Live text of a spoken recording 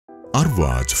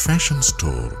Arvaj Fashion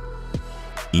Store.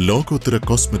 ലോകോത്തര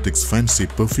cosmetics fancy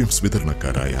perfumes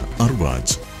വിതരണക്കാരായ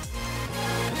അർവാജ്.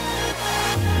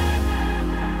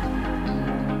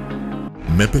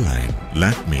 മെബലൈൻ,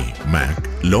 Lakme, Mac,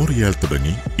 L'Oreal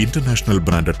തുടങ്ങി international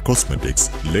branded cosmetics,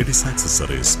 ladies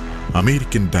accessories,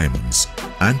 American diamonds,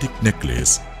 antique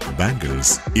necklace,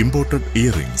 bangles, imported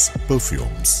earrings,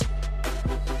 perfumes.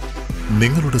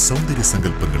 നിങ്ങളുടെ സൗന്ദര്യ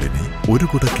സങ്കല്പങ്ങളിനി ഒരു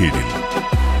കുട കീഴിൽ.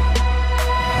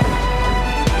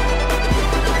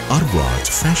 Arvaj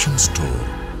Fashion Store.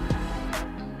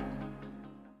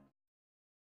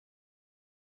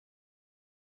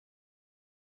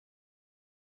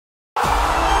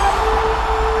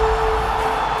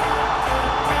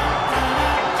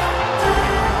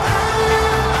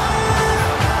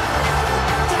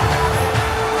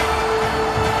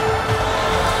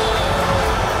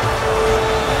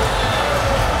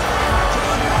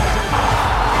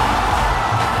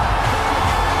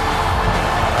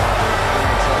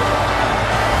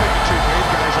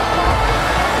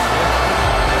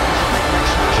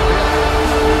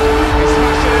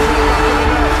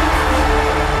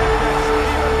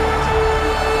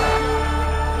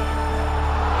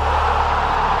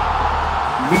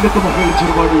 Millath Mahal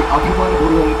Cheruvadi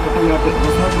അഭിമാനപൂർവ്വം Kattayat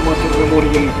Prasad master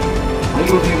memorial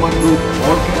Rudhaiman Group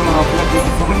All Kerala Athletic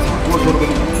Sevens Football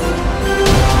Tournament.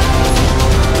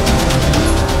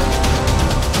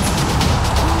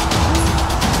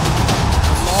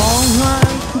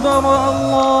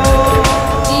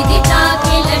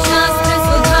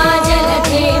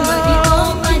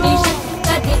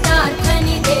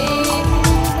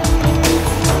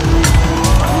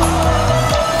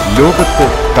 ലോകത്ത്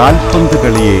കാൽപന്ത്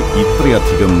കളിയെ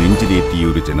ഇത്രയധികം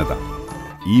നെഞ്ചിലേറ്റിയൊരു ജനത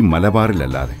ഈ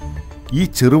മലബാറിലല്ലാതെ, ഈ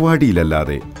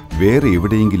ചെറുവാടിയിലല്ലാതെ വേറെ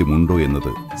എവിടെയെങ്കിലും ഉണ്ടോ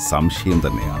എന്നത് സംശയം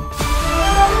തന്നെയാണ്.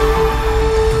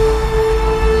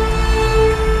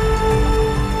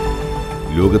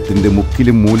 ലോകത്തിന്റെ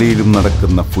മുക്കിലും മൂലയിലും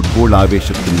നടക്കുന്ന ഫുട്ബോൾ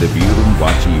ആവേശത്തിന്റെ വീറും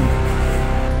വാശിയും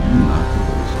ഈ നാട്ടിൽ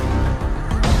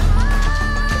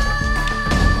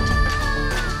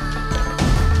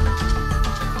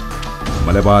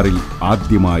മലബാറിൽ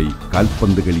ആദ്യമായി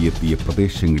കാൽപന്ത് കളിയെത്തിയ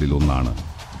പ്രദേശങ്ങളിലൊന്നാണ്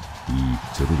ഈ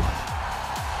ചെറുവാടി.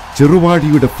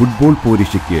 ചെറുവാടിയുടെ ഫുട്ബോൾ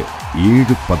പോരിശയ്ക്ക്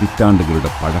 7 പതിറ്റാണ്ടുകളുടെ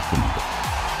പഴക്കമുണ്ട്.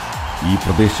 ഈ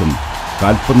പ്രദേശം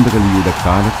കാൽപന്ത് കളിയുടെ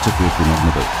കാലച്ച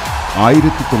കേട്ടുണർന്നത്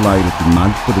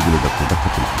 1940കളുടെ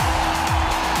തുടക്കത്തിൽ.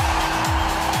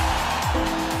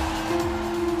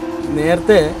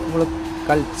 നേരത്തെ നമ്മൾ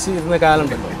കളിച്ചിരുന്ന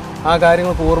കാലമുണ്ടല്ലോ, ആ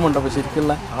കാര്യങ്ങൾക്ക് ഓർമ്മ ഉണ്ടോ? അപ്പോൾ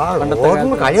ശരിക്കുള്ള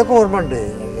കളിയൊക്കെ ഓർമ്മ ഉണ്ട്.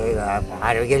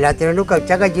 ആരോഗ്യമില്ലാത്തതുകൊണ്ട്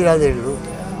കച്ചാൻ കഴിച്ചില്ലാതേ ഉള്ളൂ.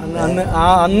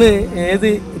 അന്ന് ഏത്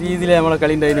രീതിയിലാണ് നമ്മളെ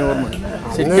കളിൻ്റെ അതിന് ഓർമ്മ?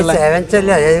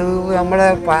 സെവൻസല്ല, നമ്മളെ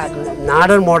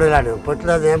നാടൻ മോഡലാണ്.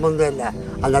 ഇപ്പോഴത്തെ നിയമമൊന്നും അല്ല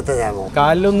അന്നത്തെ നിയമം.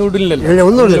 കാലിലൊന്നും ഇടില്ലല്ലോ,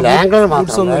 ഒന്നും ഇല്ല, ആംഗിൾ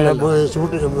മാത്രം,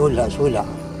 ഷൂട്ടില്ല, ഷൂല.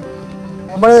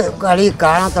 നമ്മൾ കളി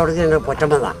കാണാൻ തുടങ്ങിയത്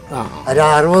പൊറ്റമെന്നാണ്. ഒരു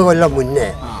 60 കൊല്ലം മുന്നേ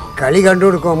കളി കണ്ടു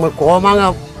കൊടുക്കും. നമ്മൾ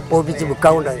കോമാങ്ങ പോപ്പിച്ച്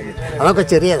വിൽക്കാറുണ്ടായിരുന്നു. അതൊക്കെ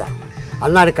ചെറിയതാണ്.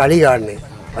 അന്നാണ് കളി കാണുന്നത്.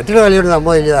 മറ്റൊരു കളിയോട്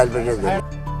നമ്മൾ വലിയ താല്പര്യമൊന്നുമില്ല.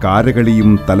 കാരകളിയും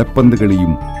തലപ്പന്ത്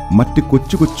കളിയും മറ്റ്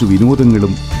കൊച്ചു കൊച്ചു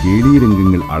വിനോദങ്ങളും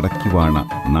കേളീരംഗങ്ങൾ അടക്കിവാണ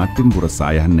നാട്ടിൻപുറ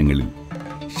സായാഹ്നങ്ങളിൽ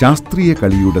ശാസ്ത്രീയ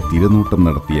കളിയുടെ തിരനോട്ടം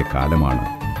നടത്തിയ കാലമാണ്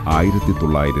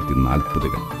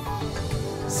 1940കൾ.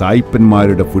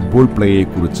 സായിപ്പന്മാരുടെ ഫുട്ബോൾ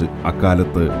പ്ലേയെക്കുറിച്ച്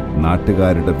അക്കാലത്ത്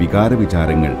നാട്ടുകാരുടെ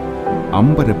വികാരവിചാരങ്ങൾ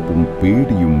അമ്പരപ്പും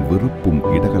പേടിയും വെറുപ്പും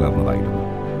ഇടകലർന്നതായിരുന്നു.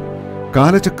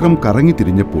 കാലചക്രം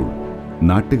കറങ്ങിത്തിരിഞ്ഞപ്പോൾ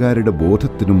നാട്ടുകാരുടെ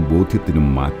ബോധത്തിനും ബോധ്യത്തിനും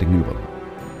മാറ്റങ്ങൾ വന്നു.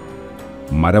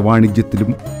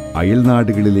 മരവാണിജ്യത്തിലും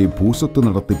അയൽനാടുകളിലെ ഭൂസ്വത്ത്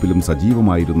നടത്തിപ്പിലും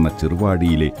സജീവമായിരുന്ന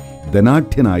ചെറുവാടിയിലെ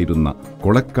ധനാഢ്യനായിരുന്ന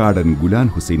കൊളക്കാടൻ ഗുലാൻ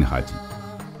ഹുസൈൻ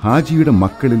ഹാജിയുടെ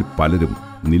മക്കളിൽ പലരും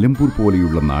നിലമ്പൂർ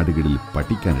പോലെയുള്ള നാടുകളിൽ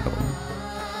പഠിക്കാനിടവന്നു.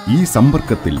 ഈ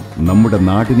സമ്പർക്കത്തിൽ നമ്മുടെ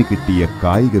നാടിന് കിട്ടിയ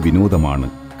കായിക വിനോദമാണ്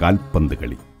കാൽപന്ത്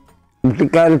കളി.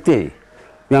 കുട്ടിക്കാലത്ത്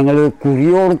ഞങ്ങൾ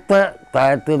കുറിയോർത്ത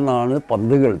താഴത്തു നിന്നാണ്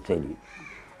പന്ത് കളിച്ചത്.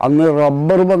 അന്ന്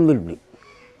റബ്ബർ പന്തുണ്ട്,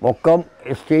 ഒക്കെ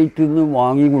എസ്റ്റേറ്റിൽ നിന്ന്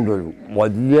വാങ്ങിക്കൊണ്ടുവരും.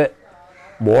 വലിയ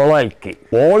ബോളായിട്ട്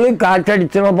ബോള്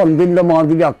കാറ്റടിച്ചുള്ള പന്തിൻ്റെ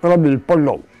മാതിരി അത്ര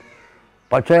വലിപ്പമുണ്ടാവും.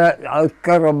 പക്ഷേ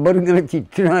അതൊക്കെ റബ്ബർ ഇങ്ങനെ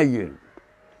ചുറ്റിനായി വരും.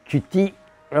 ചുറ്റി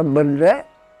റബ്ബറിൻ്റെ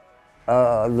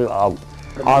അത് ആവും.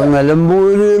 ആ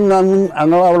നിലമ്പൂരിൽ നിന്നും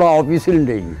ഞങ്ങളവിടെ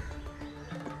ഓഫീസിലുണ്ടായി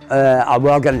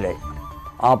അബാക്കല്ലേ.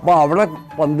 അപ്പോൾ അവിടെ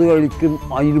പന്ത് കളിക്കും,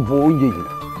 അതിന് പോവുകയും ചെയ്യും.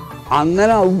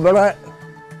 അങ്ങനെ ഇവിടെ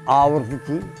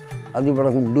ആവർത്തിച്ച് അതിവിടെ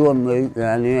കൊണ്ടുവന്നത്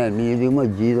ഞാൻ അമീദും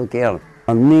മജീദൊക്കെയാണ്.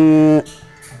 അന്ന്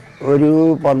ഒരു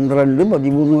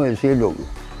 12-13 വയസ്സേ ഉള്ളൂ.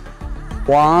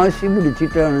 വാശി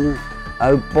പിടിച്ചിട്ടാണ്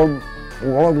അതിപ്പം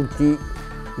പുള കുത്തി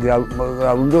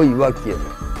ഗ്രൗണ്ട് ഒഴിവാക്കിയത്.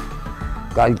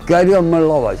 കളിക്കാർ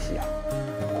തമ്മിലുള്ള വാശിയാണ്.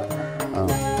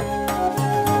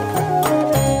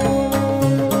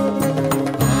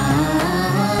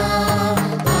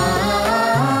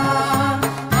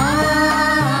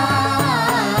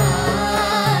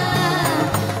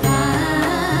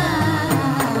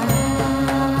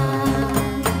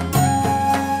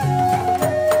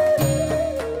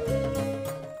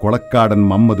 കൊളക്കാടൻ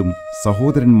മമ്മദും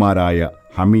സഹോദരന്മാരായ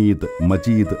ഹമീദ്,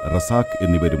 മജീദ്, റസാഖ്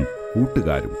എന്നിവരും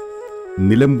കൂട്ടുകാരും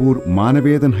നിലമ്പൂർ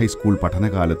മാനവേദൻ ഹൈസ്കൂൾ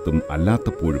പഠനകാലത്തും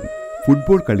അല്ലാത്തപ്പോഴും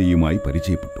ഫുട്ബോൾ കളിയുമായി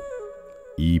പരിചയപ്പെട്ടു.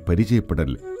 ഈ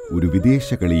പരിചയപ്പെടൽ ഒരു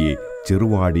വിദേശ കളിയെ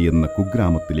ചെറുവാടി എന്ന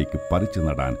കുഗ്രാമത്തിലേക്ക് പറിച്ചു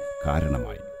നടാൻ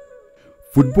കാരണമായി.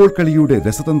 ഫുട്ബോൾ കളിയുടെ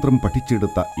രസതന്ത്രം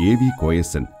പഠിച്ചെടുത്ത AV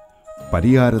കോയസൻ,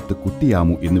 പരിയാരത്ത്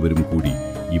കുട്ടിയാമു എന്നിവരും കൂടി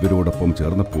ഇവരോടൊപ്പം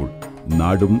ചേർന്നപ്പോൾ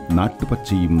നാടും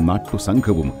നാട്ടുപച്ചയും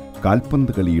നാട്ടുസംഘവും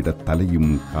കാൽപന്ത് കളിയുടെ തലയും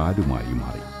കാലുമായി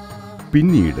മാറി.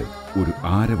 പിന്നീട് ഒരു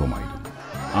ആരവമായിരുന്നു,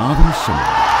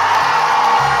 ആവേശമായി.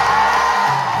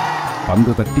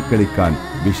 പന്ത് തട്ടിക്കളിക്കാൻ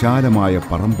വിശാലമായ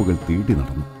പറമ്പുകൾ തേടി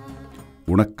നടന്നു.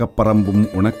 ഉണക്കപ്പറമ്പും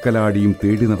ഉണക്കലാടിയും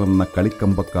തേടി നടന്ന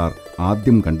കളിക്കമ്പക്കാർ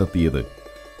ആദ്യം കണ്ടെത്തിയത്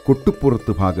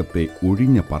കൊട്ടുപ്പുറത്ത് ഭാഗത്തെ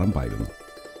ഒഴിഞ്ഞ പറമ്പായിരുന്നു.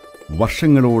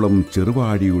 വർഷങ്ങളോളം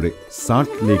ചെറുവാടിയുടെ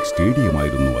സാൾട്ട് ലേക്ക്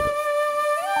സ്റ്റേഡിയമായിരുന്നു അത്.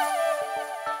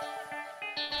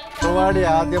 ചെറുവാടി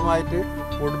ആദ്യമായിട്ട്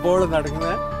ഫുട്ബോൾ നടക്കുന്ന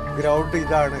ഗ്രൗണ്ട്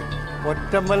ഇതാണ്.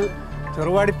 പൊറ്റമ്മൽ,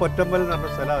 ചെറുവാടി പൊറ്റമ്മൽ എന്ന്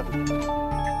പറഞ്ഞ സ്ഥലമാണ്.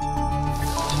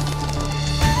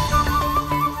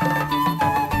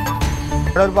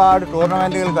 ഇവിടെ ഒരുപാട്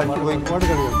ടൂർണമെൻറ്റുകൾ കളിച്ചു പോയി, ഒരുപാട്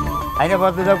കളികൾ. അതിൻ്റെ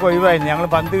പുറത്ത് ഇതൊക്കെ ഒഴിവായിരുന്നു. ഞങ്ങൾ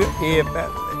പന്ത് ഈ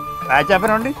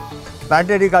പാച്ചപ്പനുണ്ട്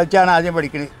ബാറ്റടി കളിച്ചാണ് ആദ്യം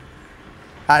പഠിക്കുന്നത്.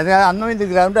 അത് അന്നും ഇത്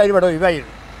ഗ്രൗണ്ടായിട്ട് ഇവിടെ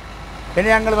ഒഴിവായിരുന്നു. പിന്നെ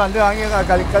ഞങ്ങൾ പന്ത് വാങ്ങി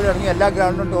കളിക്കാൻ തുടങ്ങി. എല്ലാ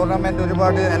ഗ്രൗണ്ടും ടൂർണമെൻറ്റ്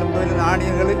ഒരുപാട് നിലമ്പൂരിൽ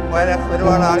നാണികൾ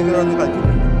ഒരുപാട് ആളുകൾ വന്ന്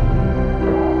കളിച്ചിട്ടുണ്ട്.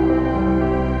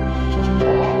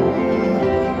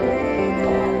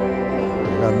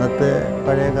 അന്നത്തെ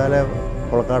പഴയകാല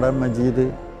കൊളക്കാടൻ, മജീദ്,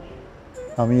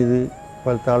 ഹമീദ്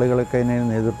പോലത്തെ ആളുകളൊക്കെ അതിന്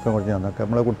നേതൃത്വം കൊടുത്തു. അന്നൊക്കെ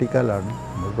നമ്മളെ കുട്ടിക്കാലാണ്,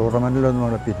 നമ്മൾ ടൂർണമെൻറ്റിലൊന്നും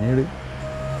വേണം. പിന്നീട്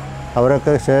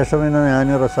അവരൊക്കെ ശേഷം പിന്നെ ഞാൻ,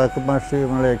 റസാഖ് മാഷ്,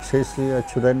 നമ്മളെ എക്സൈസ്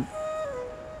അച്യുതൻ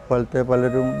പോലത്തെ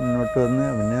പലരും മുന്നോട്ട് വന്ന്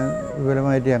പിന്നെ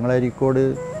വിപുലമായിട്ട് ഞങ്ങൾ അരീക്കോട്,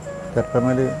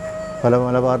 തെറ്റമൽ,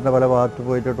 മലബാറിൻ്റെ പല ഭാഗത്ത്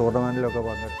പോയിട്ട് ടൂർണമെൻറ്റിലൊക്കെ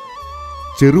പങ്കെടുത്തു.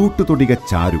 ചെറൂട്ടുതൊടിക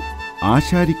ചാരു,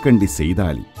 ആശാരിക്കണ്ടി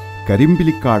സെയ്താലി,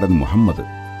 കരിമ്പിലിക്കാടൻ മുഹമ്മദ്,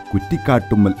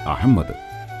 കുറ്റിക്കാട്ടുമ്മൽ അഹമ്മദ്,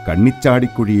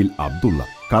 കണ്ണിച്ചാടിക്കുഴിയിൽ അബ്ദുള്ള,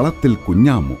 കളത്തിൽ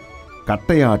കുഞ്ഞാമു,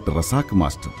 കട്ടയാട്ട് റസാഖ്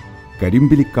മാസ്റ്റർ,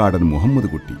 കരിമ്പിലിക്കാടൻ മുഹമ്മദ്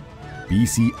കുട്ടി,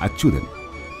 PC അച്യുതൻ,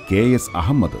 KS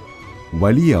അഹമ്മദ്,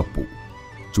 വലിയ അപ്പു,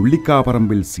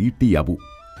 ചുള്ളിക്കാപ്പറമ്പിൽ CT അബു,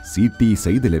 CT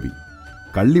സൈദലവി,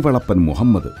 കള്ളിവളപ്പൻ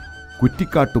മുഹമ്മദ്,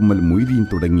 കുറ്റിക്കാട്ടുമ്മൽ മൊയ്തീൻ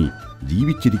തുടങ്ങി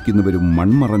ജീവിച്ചിരിക്കുന്നവരും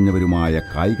മൺമറഞ്ഞവരുമായ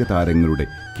കായിക താരങ്ങളുടെ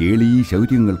കേളീ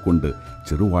ശൗര്യങ്ങൾ കൊണ്ട്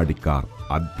ചെറുവാടിക്കാർ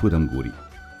അത്ഭുതം കൂറി.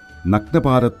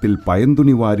 നഗ്നപാദത്തിൽ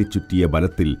പയന്തുണി വാരി ചുറ്റിയ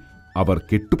ബലത്തിൽ അവർ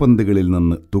കെട്ടുപന്തുകളിൽ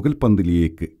നിന്ന്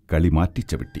തുകൽപന്തിലേക്ക് കളി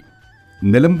മാറ്റിച്ചവിട്ടി.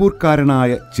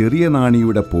 നിലമ്പൂർക്കാരനായ ചെറിയ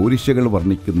നാണിയുടെ പോരിശകൾ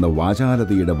വർണ്ണിക്കുന്ന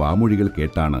വാചാലതയുടെ വാമൊഴികൾ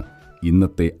കേട്ടാണ്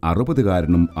ഇന്നത്തെ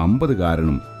 60കാരനും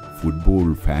 50കാരനും ഫുട്ബോൾ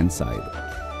ഫാൻസായത്.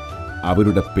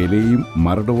 അവരുടെ പെലെയും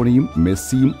മറഡോണയും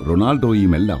മെസ്സിയും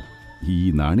റൊണാൾഡോയുമെല്ലാം ഈ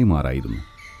നാണിമാരായിരുന്നു.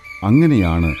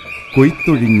 അങ്ങനെയാണ്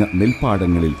കൊയ്ത്തൊഴിഞ്ഞ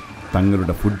നെൽപ്പാടങ്ങളിൽ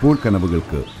തങ്ങളുടെ ഫുട്ബോൾ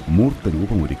കനവുകൾക്ക് മൂർത്ത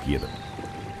രൂപമൊരുക്കിയത്.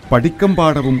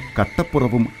 പടിക്കമ്പാടവും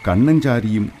കട്ടപ്പുറവും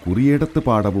കണ്ണഞ്ചാരിയും കുറിയേടത്ത്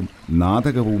പാടവും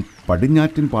നാടകവും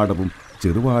പടിഞ്ഞാറ്റിൻ പാടവും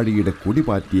ചെറുവാടിയുടെ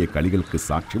കൊടിപാറ്റിയ കളികൾക്ക്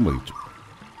സാക്ഷ്യം വഹിച്ചു.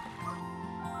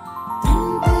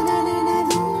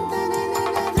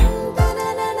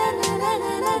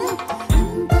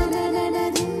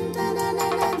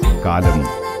 കാലം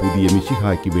പുതിയ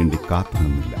മിശിഹായ്ക്ക് വേണ്ടി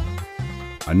കാത്തുനിന്നില്ല.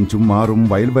 5ഉം 6ഉം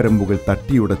വയൽവരമ്പുകൾ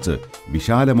തട്ടിയുടച്ച്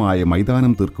വിശാലമായ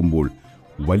മൈതാനം തീർക്കുമ്പോൾ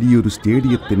വലിയൊരു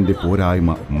സ്റ്റേഡിയത്തിൻ്റെ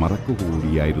പോരായ്മ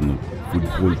മറക്കുകൂടിയായിരുന്നു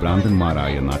ഫുട്ബോൾ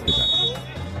ഭ്രാന്തന്മാരായ നാട്ടുകാർ.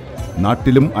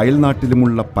 നാട്ടിലും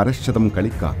അയൽനാട്ടിലുമുള്ള പരശതം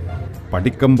കളിക്കാർ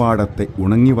പടിക്കമ്പാടത്തെ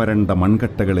ഉണങ്ങിവരണ്ട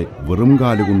മൺകട്ടകളെ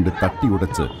വെറുംകാലുകൊണ്ട്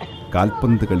തട്ടിയുടച്ച്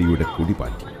കാൽപന്ത് കളിയുടെ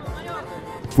കൊടിപാറ്റി.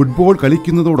 ഫുട്ബോൾ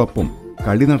കളിക്കുന്നതോടൊപ്പം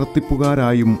കളി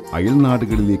നടത്തിപ്പുകാരായും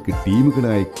അയൽനാടുകളിലേക്ക് ടീമുകളെ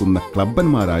അയക്കുന്ന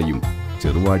ക്ലബ്ബന്മാരായും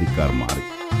ചെറുവാടിക്കാർ മാറി.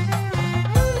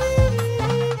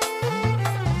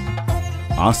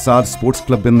 ആസാദ് സ്പോർട്സ്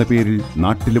ക്ലബ് എന്ന പേരിൽ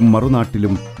നാട്ടിലും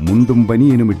മറുനാട്ടിലും മുണ്ടും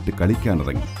ബനിയനുമിട്ട്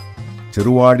കളിക്കാനിറങ്ങി.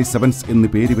 ചെറുവാടി സെവൻസ് എന്ന്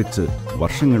പേര് വെച്ച്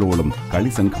വർഷങ്ങളോളം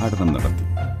കളി സംഘാടനം നടത്തി.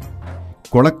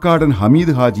 കൊളക്കാടൻ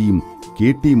ഹമീദ് ഹാജിയും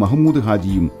KT മഹമ്മൂദ്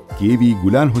ഹാജിയും KV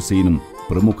ഗുലാൻ ഹുസൈനും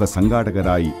പ്രമുഖ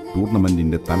സംഘാടകരായി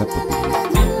ടൂർണമെന്റിന്റെ തലപ്പത്തിരുന്നു.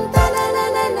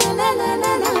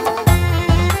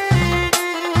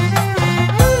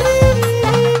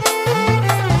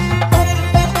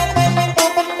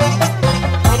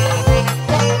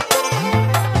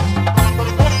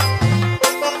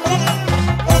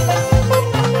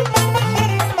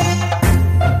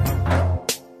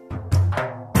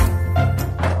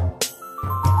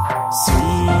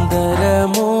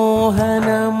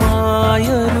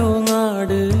 സുന്ദരമോഹനമായൊരു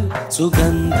നാട്,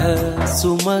 സുഗന്ധ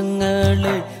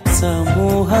സുമങ്ങളെ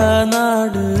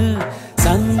സമൂഹനാട്,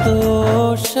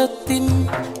 സന്തോഷത്തിൻ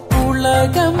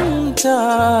ഉലകം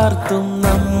ചാർത്തും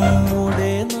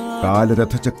നമ്മുടെ നാട്.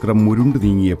 കാലരഥചക്രം ഉരുണ്ടു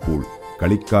നീങ്ങിയപ്പോൾ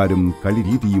കളിക്കാരും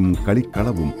കളിരീതിയും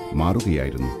കളിക്കളവും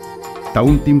മാറുകയായിരുന്നു.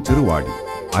 Town team Cheruvadi,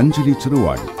 Anjali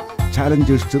Cheruvadi,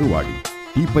 challengers Cheruvadi,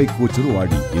 ടീപ്പൈക്കോ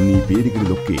Cheruvadi എന്നീ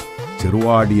പേരുകളിലൊക്കെ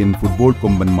ചെറുവാടിയൻ ഫുട്ബോൾ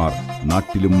കൊമ്പന്മാർ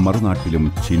നാട്ടിലും മറുനാട്ടിലും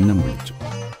ചിഹ്നം വിളിച്ചു.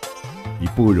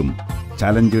 ഇപ്പോഴും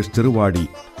ചാലഞ്ചേഴ്സ് ചെറുവാടി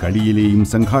കളിയിലെയും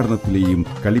സംഘാടനത്തിലെയും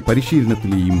കളി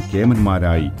പരിശീലനത്തിലെയും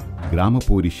കേമന്മാരായി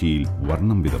ഗ്രാമപോരിശയിൽ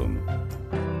വർണ്ണം വിതറുന്നു.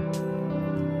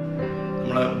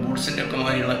 നമ്മളെ ബൂട്ട്സിൻ്റെ ഒക്കെ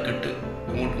മാതിരിയുള്ള കെട്ട്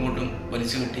ഇങ്ങോട്ടും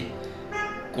വലിച്ചു കെട്ടി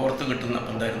കോർത്ത് കെട്ടുന്ന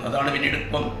പന്തായിരുന്നു. അതാണ് പിന്നീട്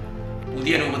ഇപ്പം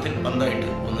പുതിയ രൂപത്തിൽ പന്തായിട്ട്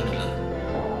വന്നിട്ടുള്ളത്.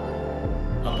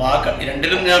 അപ്പോൾ ആ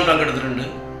രണ്ടിലും ഞാൻ പങ്കെടുത്തിട്ടുണ്ട്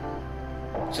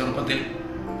ചെറുപ്പത്തിൽ.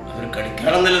 അതൊരു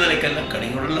കളിക്കാരെന്നുള്ള നിലയ്ക്കല്ല,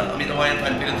 കളിയോടുള്ള അമിതമായ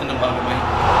താല്പര്യത്തിൻ്റെ ഭാഗമായി.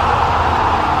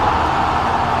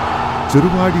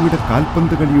 ചെറുവാടിയുടെ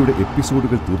കാൽപന്ത് കളിയുടെ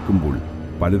എപ്പിസോഡുകൾ തീർക്കുമ്പോൾ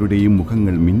പലരുടെയും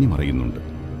മുഖങ്ങൾ മിന്നിമറയുന്നുണ്ട്.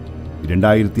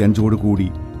 2005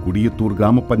 കുടിയത്തൂർ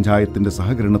ഗ്രാമപഞ്ചായത്തിന്റെ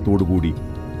സഹകരണത്തോടുകൂടി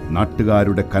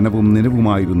നാട്ടുകാരുടെ കനവും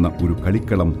നനവുമായിരുന്ന ഒരു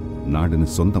കളിക്കളം നാടിന്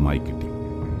സ്വന്തമായി കിട്ടി.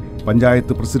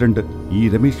 പഞ്ചായത്ത് പ്രസിഡന്റ് ഇ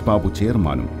രമേശ് ബാബു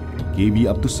ചെയർമാനും KV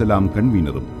അബ്ദു സലാം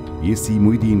കൺവീനറും AC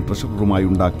മൊയ്തീൻ ട്രഷററുമായി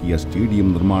ഉണ്ടാക്കിയ സ്റ്റേഡിയം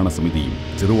നിർമ്മാണ സമിതിയും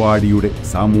ചെറുവാടിയുടെ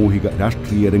സാമൂഹിക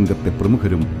രാഷ്ട്രീയ രംഗത്തെ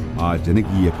പ്രമുഖരും ആ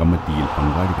ജനകീയ കമ്മിറ്റിയിൽ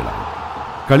പങ്കാളികളായി.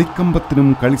 കളിക്കമ്പത്തിനും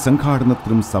കളി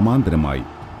സംഘാടനത്തിനും സമാന്തരമായി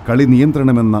കളി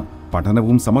നിയന്ത്രണമെന്ന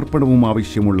പഠനവും സമർപ്പണവും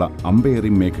ആവശ്യമുള്ള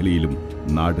അമ്പയറിംഗ് മേഖലയിലും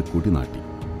നാട് കൊടിനാട്ടി.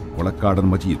 കൊളക്കാടൻ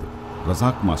മജീദ്,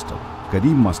 റസാഖ് മാസ്റ്റർ,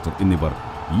 കരീം മാസ്റ്റർ എന്നിവർ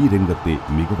ഈ രംഗത്തെ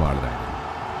മികവാളരായിരുന്നു.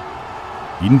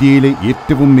 ഇന്ത്യയിലെ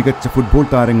ഏറ്റവും മികച്ച ഫുട്ബോൾ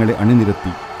താരങ്ങളെ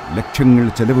അണിനിരത്തി ലക്ഷങ്ങൾ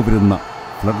ചെലവ് വരുന്ന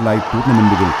ഫ്ലഡ് ലൈറ്റ്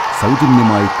ടൂർണമെന്റുകൾ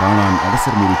സൗജന്യമായി കാണാൻ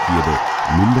അവസരമൊരുക്കിയത്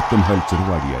മില്ലത്ത് മഹൽ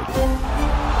ചെറുവാടിയായിരുന്നു.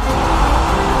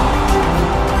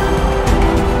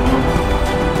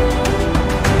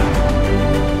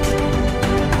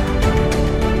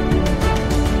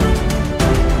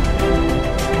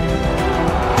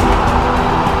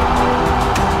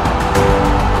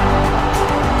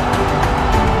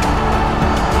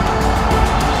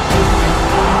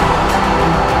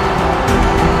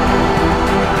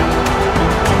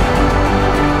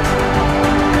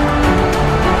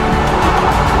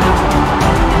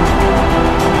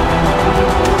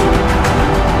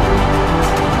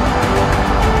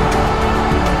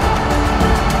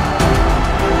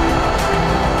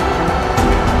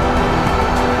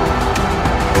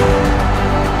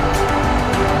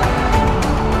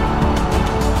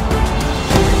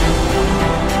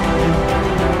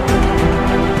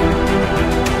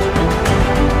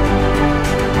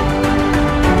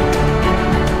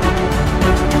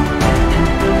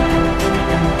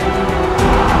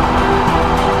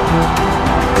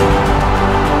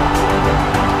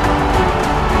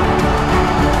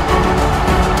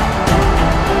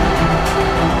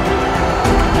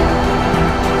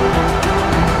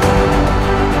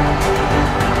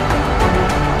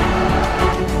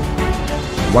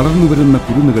 വളർന്നുവരുന്ന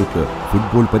കുരുന്നുകൾക്ക്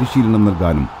ഫുട്ബോൾ പരിശീലനം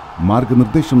നൽകാനും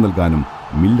മാർഗനിർദ്ദേശം നൽകാനും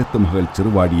മില്ലത്ത് മഹൽ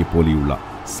ചെറുവാടിയെപ്പോലെയുള്ള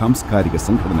സാംസ്കാരിക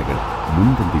സംഘടനകൾ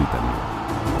മുൻപന്തിയിൽ തന്നെ.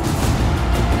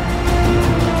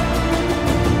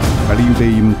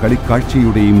 കളിയുടെയും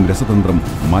കളിക്കാഴ്ചയുടെയും രസതന്ത്രം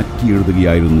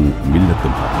മാറ്റിയെഴുതുകയായിരുന്നു മില്ലത്ത്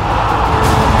മഹൽ.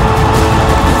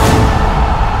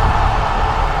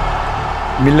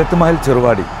 മില്ലത്ത് മഹൽ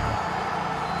ചെറുവാടി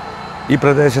ഈ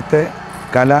പ്രദേശത്തെ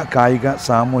കല, കായിക,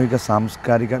 സാമൂഹിക,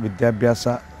 സാംസ്കാരിക, വിദ്യാഭ്യാസ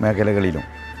മേഖലകളിലും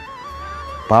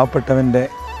പാവപ്പെട്ടവൻ്റെ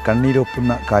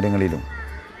കണ്ണീരൊപ്പുന്ന കാര്യങ്ങളിലും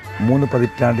 3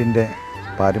 പതിറ്റാണ്ടിൻ്റെ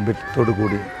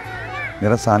പാരമ്പര്യത്തോടുകൂടി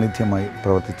നിറസാന്നിധ്യമായി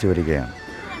പ്രവർത്തിച്ചു വരികയാണ്.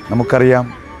 നമുക്കറിയാം,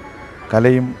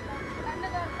 കലയും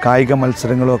കായിക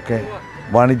മത്സരങ്ങളുമൊക്കെ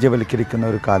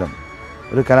വാണിജ്യവൽക്കരിക്കുന്ന ഒരു കാലം,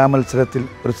 ഒരു കലാമത്സരത്തിൽ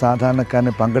ഒരു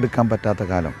സാധാരണക്കാരന് പങ്കെടുക്കാൻ പറ്റാത്ത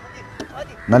കാലം,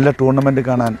 നല്ല ടൂർണമെൻറ്റ്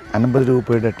കാണാൻ 50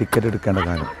 രൂപയുടെ ടിക്കറ്റ് എടുക്കേണ്ട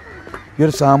കാലം. ഈ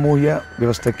ഒരു സാമൂഹ്യ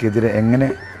വ്യവസ്ഥയ്ക്കെതിരെ എങ്ങനെ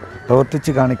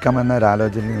പ്രവർത്തിച്ച്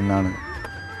കാണിക്കാമെന്നൊരാലോചനയിൽ നിന്നാണ്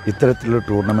ഇത്തരത്തിലുള്ള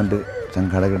ടൂർണമെൻറ്റ്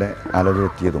സംഘാടകരുടെ ആലോചന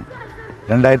എത്തിയതും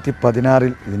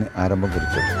 2016 ഇതിന് ആരംഭം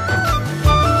കുറിച്ചത്.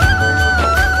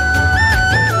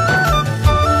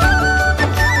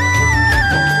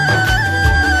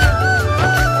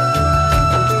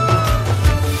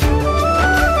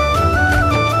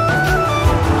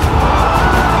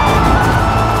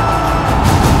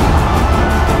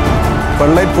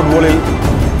 ഫ്ലഡ് ഫുട്ബോളിൽ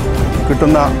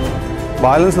കിട്ടുന്ന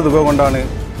ബാലൻസ് തുക കൊണ്ടാണ്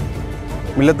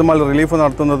മില്ലത്ത് മഹൽ റിലീഫ്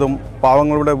നടത്തുന്നതും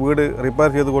പാവങ്ങളുടെ വീട് റിപ്പയർ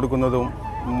ചെയ്ത് കൊടുക്കുന്നതും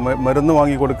മരുന്ന്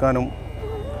വാങ്ങിക്കൊടുക്കാനും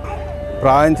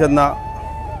പ്രായം ചെന്ന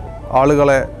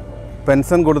ആളുകളെ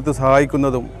പെൻഷൻ കൊടുത്ത്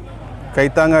സഹായിക്കുന്നതും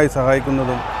കൈത്താങ്ങായി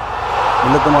സഹായിക്കുന്നതും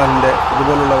മില്ലത്ത് മഹലിൻ്റെ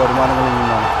ഇതുപോലുള്ള വരുമാനങ്ങളിൽ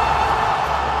നിന്നാണ്.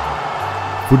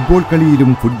 ഫുട്ബോൾ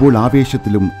കളിയിലും ഫുട്ബോൾ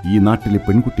ആവേശത്തിലും ഈ നാട്ടിലെ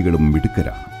പെൺകുട്ടികളും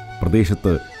മിടുക്കരാണ്.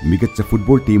 പ്രദേശത്ത് മികച്ച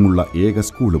ഫുട്ബോൾ ടീമുള്ള ഏക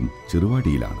സ്കൂളും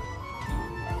ചെറുവാടിയിലാണ്.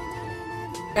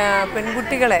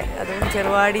 പെൺകുട്ടികളെ, അതും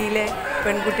ചെറുവാടിയിലെ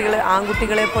പെൺകുട്ടികൾ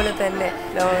ആൺകുട്ടികളെ പോലെ തന്നെ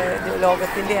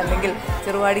ലോകത്തിൻ്റെ അല്ലെങ്കിൽ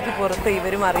ചെറുവാടിക്ക് പുറത്ത്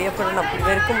ഇവരും അറിയപ്പെടണം.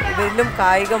 ഇവരിലും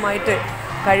കായികമായിട്ട്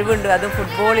കഴിവുണ്ട്. അതും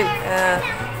ഫുട്ബോളിൽ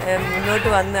മുന്നോട്ട്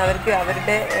വന്ന് അവർക്ക്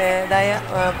അവരുടേതായ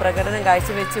പ്രകടനം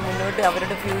കാഴ്ചവെച്ച് മുന്നോട്ട്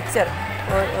അവരുടെ ഫ്യൂച്ചർ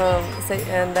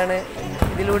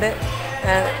ഇതിലൂടെ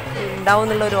ഉണ്ടാവും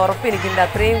എന്നുള്ള ഒരു ഉറപ്പ് എനിക്കുണ്ട്.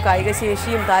 അത്രയും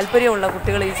കായികശേഷിയും താല്പര്യമുള്ള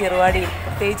കുട്ടികൾ ഈ ചെറുവാടിയിൽ,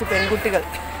 പ്രത്യേകിച്ച് പെൺകുട്ടികൾ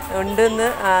ഉണ്ടെന്ന്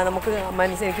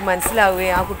എനിക്ക്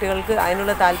മനസ്സിലാവുകയും ആ കുട്ടികൾക്ക്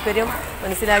അതിനുള്ള താല്പര്യം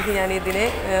മനസ്സിലാക്കി ഞാൻ ഇതിനെ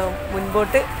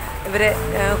മുൻപോട്ട് ഇവരെ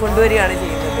കൊണ്ടുവരികയാണ്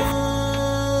ചെയ്യുന്നത്.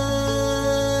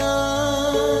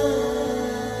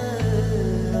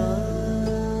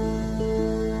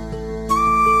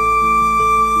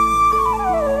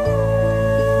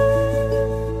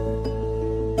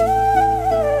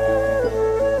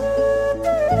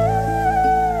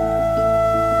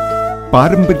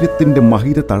 പാരമ്പര്യത്തിന്റെ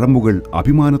മഹിത തഴമ്പുകൾ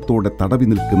അഭിമാനത്തോടെ തടവി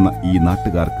നിൽക്കുന്ന ഈ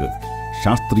നാട്ടുകാർക്ക്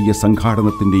ശാസ്ത്രീയ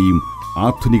സംഘാടനത്തിന്റെയും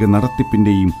ആധുനിക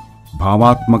നടത്തിപ്പിന്റെയും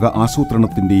ഭാവാത്മക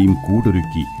ആസൂത്രണത്തിന്റെയും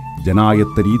കൂടൊരുക്കി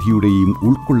ജനായത്ത രീതിയുടെയും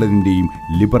ഉൾക്കൊള്ളലിന്റെയും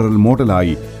ലിബറൽ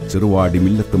മോഡലായി ചെറുവാടി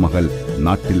മില്ലത്ത് മഹൽ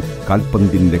നാട്ടിൽ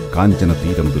കാൽപന്തിന്റെ കാഞ്ചന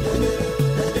തീരം തീർക്കുന്നു.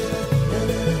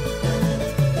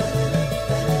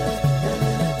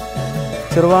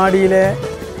 ചെറുവാടിയിലെ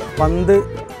പന്ത്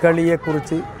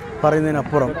കളിയെക്കുറിച്ച്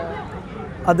പറയുന്നതിനപ്പുറം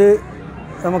അത്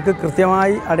നമുക്ക്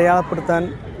കൃത്യമായി അടയാളപ്പെടുത്താൻ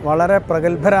വളരെ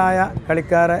പ്രഗത്ഭരായ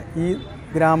കളിക്കാരെ ഈ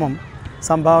ഗ്രാമം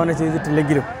സംഭാവന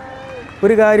ചെയ്തിട്ടില്ലെങ്കിലും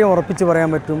ഒരു കാര്യം ഉറപ്പിച്ച് പറയാൻ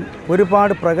പറ്റും,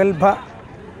 ഒരുപാട് പ്രഗത്ഭ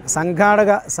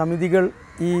സംഘാടക സമിതികൾ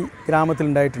ഈ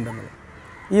ഗ്രാമത്തിലുണ്ടായിട്ടുണ്ടെന്നത്.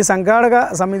 ഈ സംഘാടക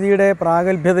സമിതിയുടെ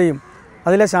പ്രാഗൽഭ്യതയും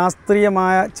അതിലെ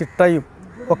ശാസ്ത്രീയമായ ചിട്ടയും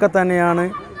ഒക്കെ തന്നെയാണ്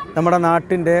നമ്മുടെ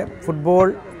നാട്ടിൻ്റെ ഫുട്ബോൾ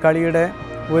കളിയുടെ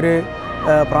ഒരു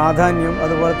പ്രാധാന്യം,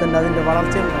 അതുപോലെ തന്നെ അതിൻ്റെ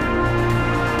വളർച്ചയും.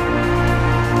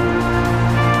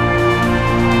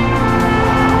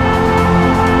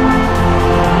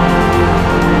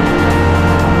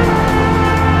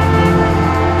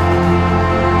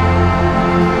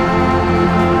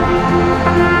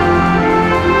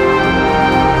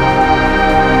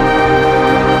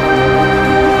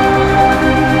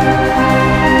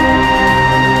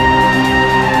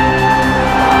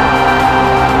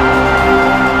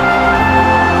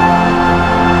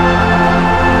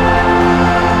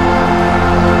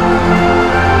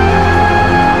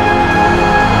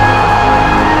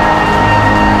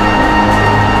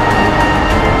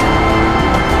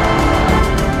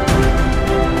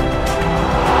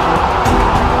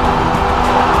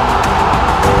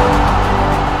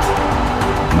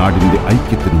 നാടിന്റെ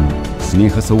ഐക്യത്തിനും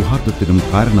സ്നേഹസൗഹാർദ്ദത്തിനും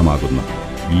കാരണമാകുന്ന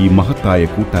ഈ മഹത്തായ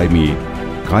കൂട്ടായ്മയെ,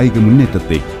 കായിക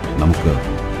മുന്നേറ്റത്തെ നമുക്ക്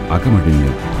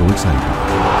അകമഴിഞ്ഞ് പ്രോത്സാഹിപ്പിക്കാം.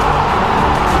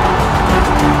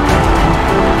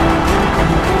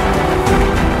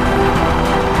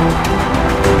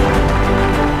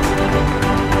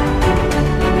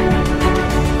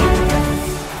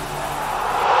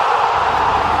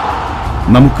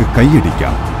 നമുക്ക്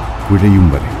കൈയടിക്കാം കുഴയും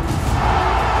വരെ,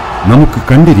 നമുക്ക്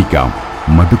കണ്ടിരിക്കാം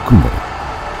മടുക്കും വരെ,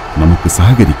 നമുക്ക്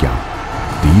സഹകരിക്കാം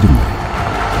തീരും